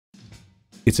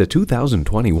It's a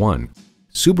 2021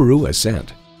 Subaru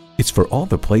Ascent. It's for all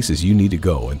the places you need to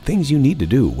go and things you need to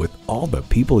do with all the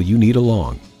people you need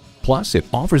along. Plus, it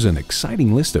offers an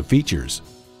exciting list of features: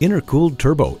 intercooled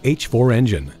turbo H4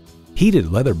 engine,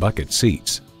 heated leather bucket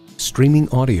seats, streaming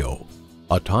audio,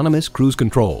 autonomous cruise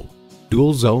control,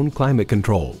 dual zone climate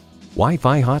control,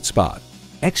 Wi-Fi hotspot,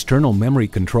 external memory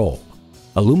control,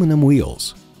 aluminum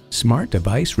wheels, smart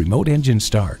device remote engine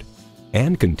start,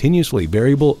 and continuously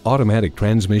variable automatic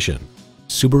transmission.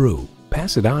 Subaru,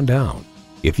 pass it on down.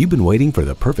 If you've been waiting for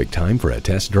the perfect time for a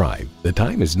test drive, the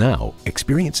time is now.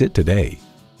 Experience it today.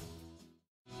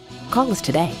 Call us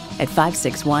today at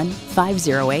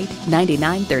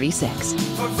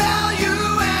 561-508-9936.